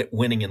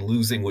 winning and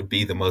losing would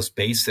be the most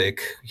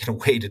basic,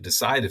 way to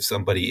decide if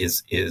somebody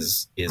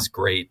is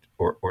great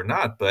or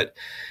not. But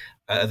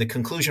the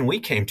conclusion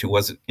we came to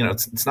was,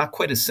 it's not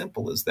quite as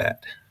simple as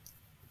that.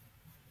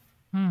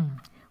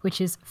 Which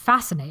is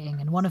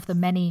fascinating and one of the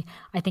many,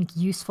 I think,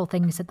 useful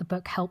things that the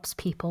book helps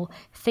people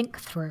think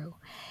through.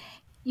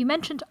 You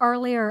mentioned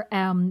earlier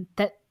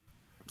that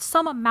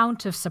some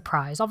amount of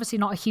surprise, obviously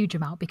not a huge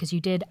amount, because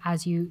you did,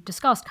 as you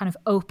discussed, kind of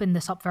open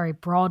this up very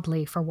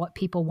broadly for what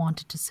people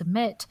wanted to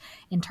submit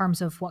in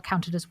terms of what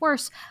counted as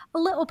worse. A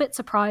little bit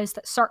surprised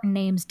that certain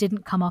names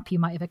didn't come up you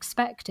might have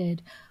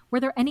expected. Were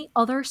there any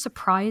other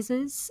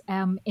surprises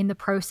in the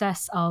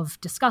process of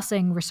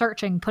discussing,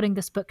 researching, putting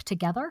this book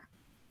together?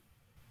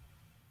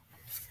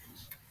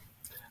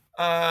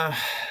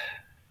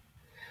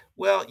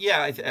 Well,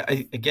 yeah.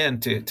 I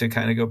again, to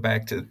kind of go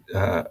back to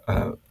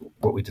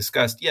what we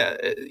discussed. Yeah,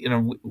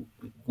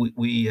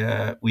 we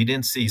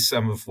didn't see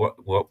some of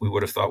what we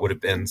would have thought would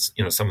have been,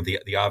 some of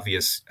the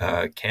obvious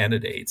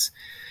candidates,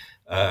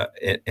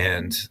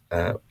 and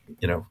I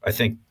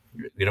think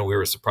we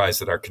were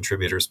surprised that our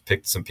contributors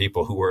picked some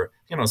people who were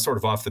sort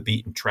of off the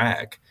beaten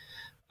track,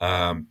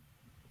 as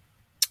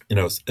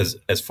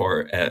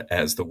far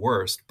as the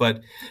worst.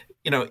 But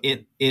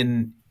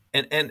in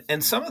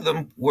and some of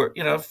them were,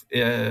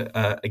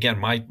 again,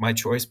 my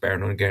choice,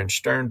 Baron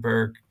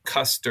Sternberg,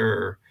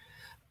 Custer,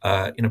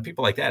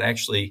 people like that.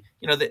 Actually,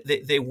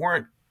 they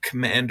weren't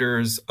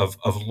commanders of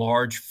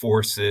large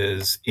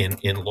forces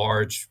in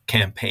large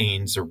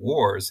campaigns or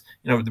wars.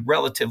 The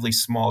relatively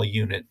small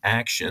unit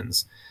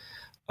actions.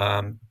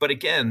 But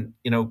again,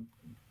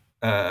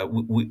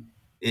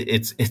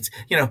 it's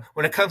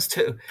when it comes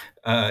to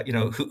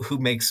who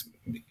makes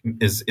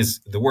is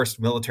the worst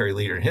military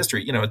leader in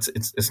history.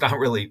 It's not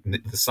really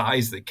the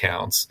size that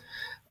counts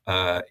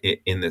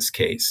in this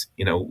case.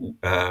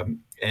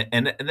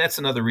 And that's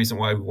another reason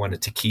why we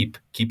wanted to keep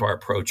our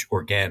approach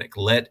organic.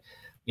 Let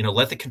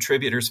the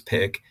contributors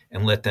pick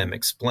and let them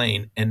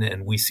explain, and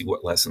then we see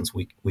what lessons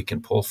we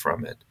can pull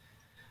from it.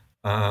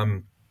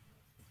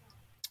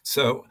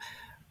 So.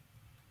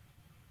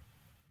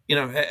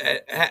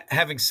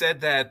 Having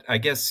said that, I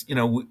guess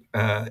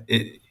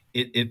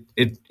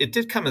it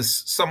did come as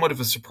somewhat of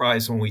a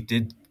surprise when we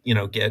did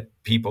get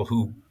people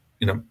who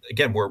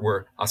again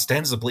were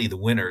ostensibly the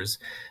winners,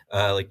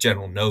 like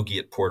General Nogi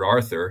at Port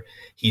Arthur.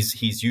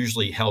 He's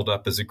usually held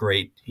up as he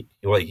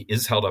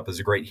is held up as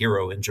a great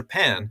hero in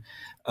Japan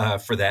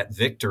for that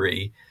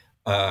victory.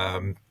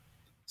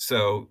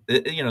 So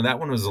that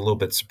one was a little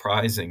bit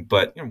surprising,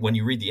 but when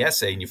you read the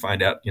essay and you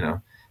find out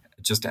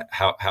just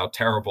how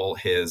terrible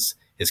his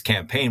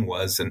campaign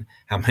was and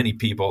how many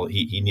people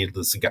he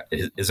needlessly got,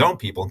 his own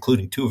people,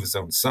 including two of his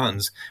own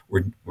sons,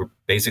 were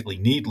basically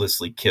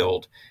needlessly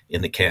killed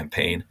in the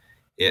campaign.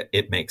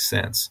 It makes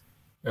sense.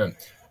 Yeah.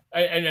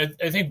 I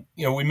think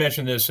we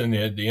mentioned this in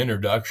the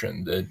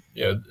introduction that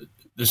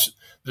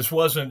this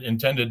wasn't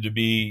intended to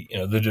be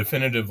the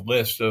definitive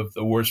list of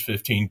the worst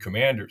 15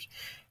 commanders,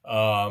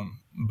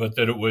 but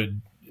that it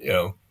would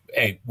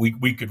hey,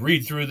 we could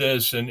read through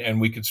this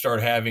and we could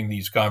start having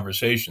these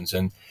conversations.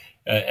 And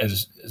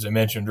as I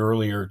mentioned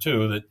earlier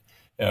too,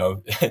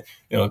 that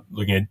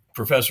looking at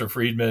Professor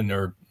Friedman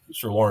or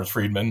Sir Lawrence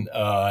Friedman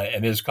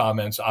and his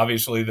comments,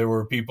 obviously there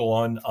were people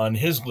on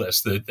his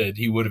list that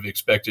he would have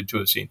expected to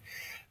have seen.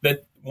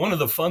 That one of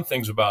the fun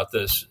things about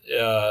this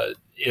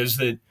is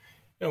that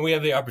we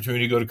have the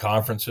opportunity to go to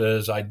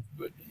conferences.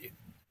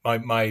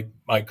 My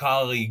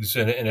colleagues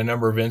in a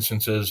number of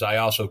instances I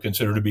also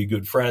consider to be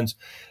good friends,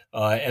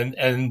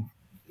 and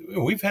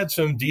we've had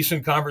some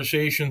decent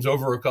conversations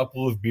over a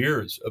couple of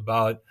beers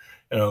about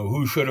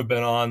who should have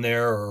been on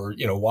there or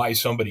why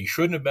somebody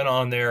shouldn't have been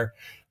on there,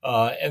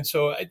 and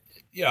so I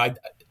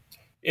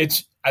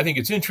think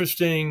it's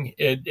interesting.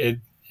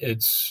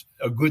 It's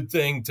a good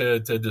thing to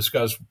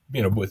discuss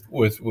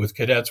with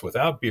cadets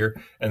without beer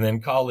and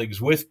then colleagues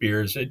with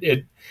beers.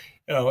 I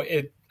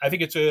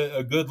think it's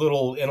a good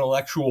little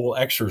intellectual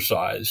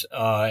exercise,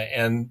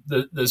 and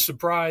the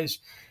surprise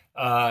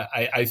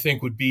I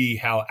think would be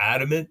how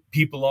adamant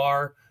people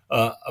are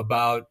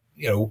about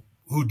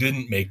who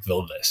didn't make the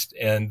list,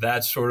 and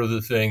that's sort of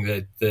the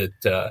thing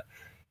that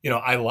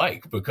I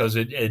like, because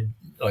it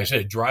like I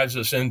said, it drives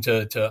us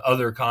into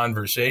other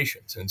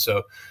conversations, and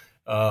so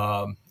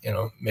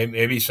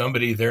maybe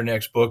somebody, their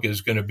next book is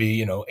going to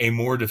be a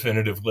more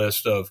definitive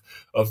list of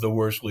the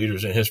worst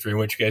leaders in history, in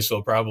which case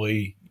they'll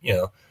probably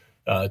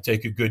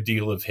take a good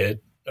deal of heat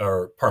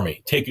for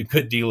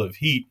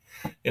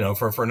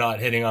not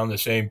hitting on the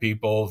same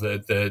people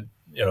that the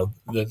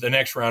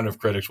next round of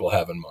critics will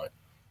have in mind.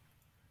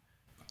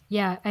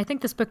 Yeah, I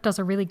think this book does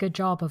a really good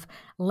job of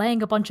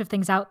laying a bunch of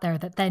things out there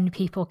that then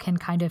people can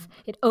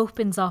it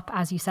opens up,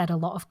 as you said, a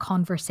lot of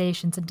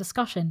conversations and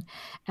discussion,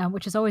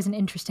 which is always an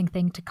interesting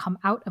thing to come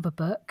out of a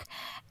book.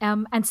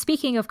 And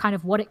speaking of kind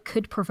of what it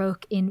could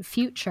provoke in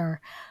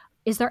future,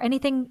 is there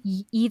anything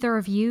either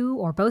of you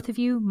or both of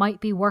you might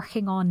be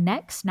working on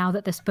next now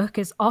that this book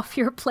is off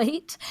your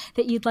plate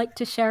that you'd like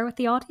to share with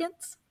the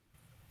audience?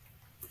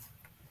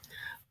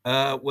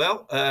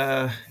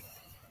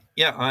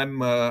 Yeah,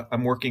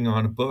 I'm working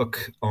on a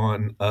book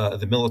on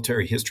the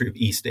military history of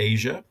East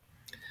Asia.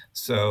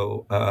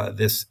 So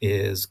this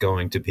is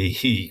going to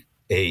be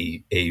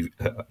a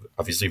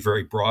obviously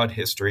very broad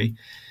history,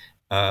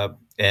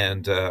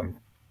 and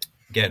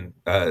again,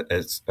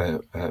 as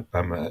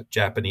I'm a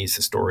Japanese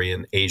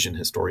historian, Asian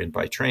historian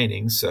by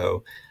training.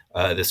 So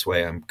this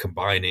way, I'm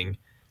combining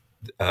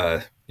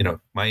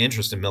my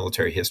interest in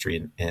military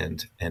history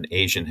and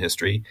Asian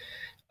history.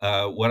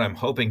 What I'm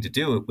hoping to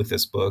do with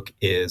this book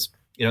is,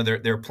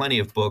 there are plenty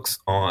of books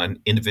on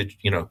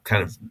individual,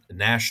 kind of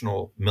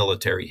national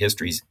military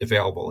histories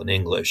available in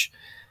English.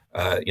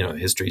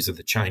 Histories of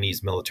the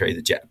Chinese military,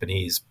 the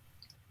Japanese,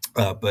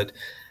 but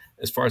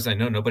as far as I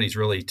know, nobody's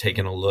really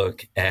taken a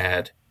look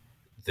at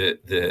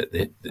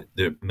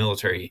the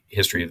military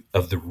history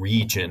of the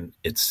region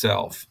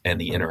itself and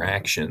the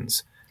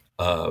interactions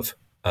of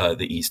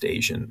the East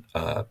Asian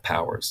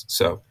powers.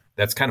 So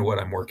that's kind of what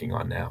I'm working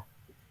on now.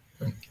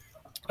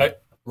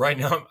 Right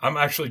now, I'm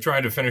actually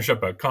trying to finish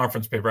up a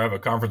conference paper. I have a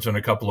conference in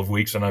a couple of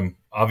weeks, and I'm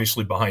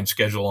obviously behind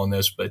schedule on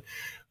this, but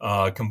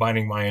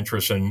combining my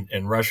interest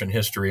in Russian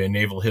history and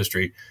naval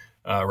history,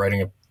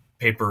 writing a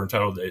paper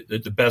entitled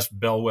 "The Best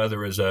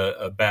Bellwether is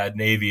a Bad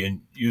Navy,"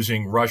 and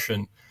using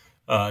Russian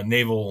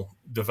naval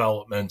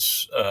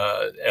developments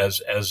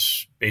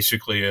as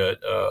basically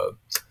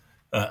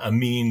a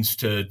means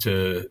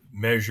to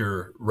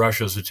measure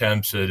Russia's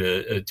attempts at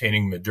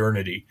attaining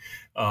modernity.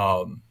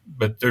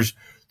 But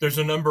there's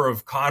a number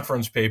of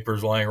conference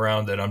papers lying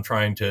around that I'm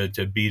trying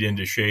to beat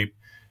into shape,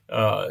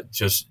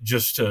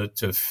 just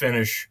to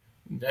finish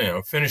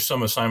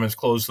some assignments,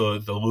 close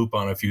the loop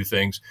on a few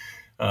things.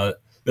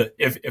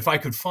 If I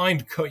could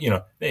find,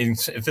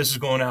 if this is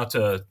going out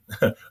to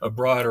a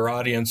broader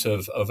audience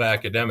of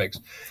academics,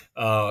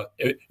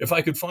 if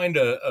I could find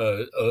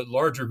a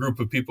larger group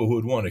of people who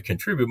would want to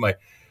contribute, my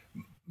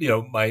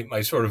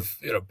sort of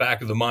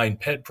back of the mind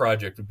pet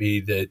project would be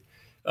that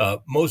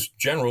most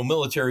general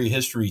military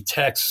history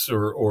texts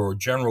or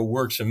general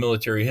works in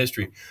military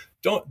history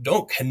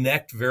don't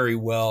connect very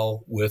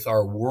well with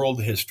our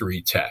world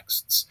history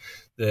texts.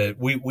 That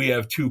we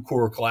have two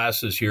core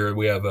classes here.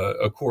 We have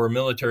a core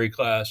military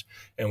class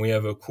and we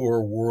have a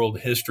core world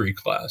history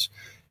class.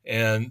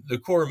 And the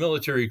core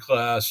military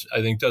class, I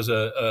think, does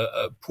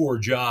a poor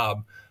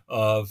job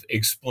of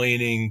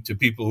explaining to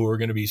people who are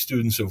going to be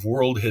students of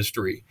world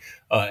history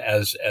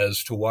as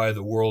to why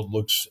the world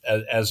looks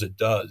as it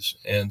does.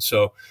 And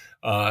so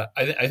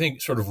I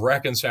think sort of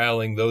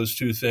reconciling those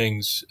two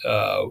things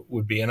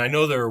would be, and I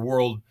know there are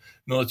world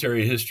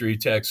military history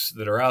texts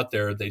that are out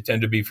there. They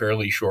tend to be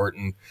fairly short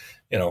and,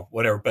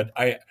 whatever. But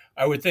I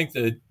would think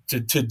that to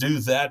do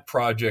that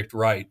project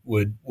right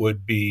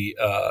would be,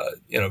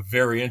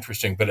 very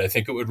interesting. But I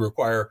think it would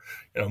require,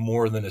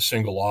 more than a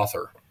single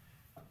author.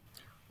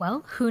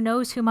 Well, who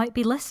knows who might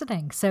be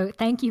listening? So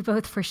thank you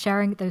both for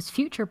sharing those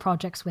future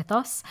projects with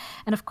us.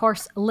 And of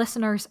course,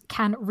 listeners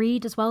can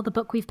read as well the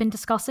book we've been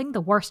discussing,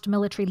 The Worst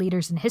Military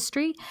Leaders in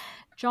History.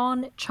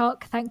 John,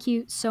 Chuck, thank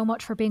you so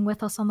much for being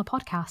with us on the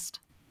podcast.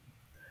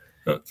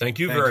 Thank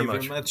you very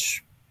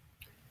much.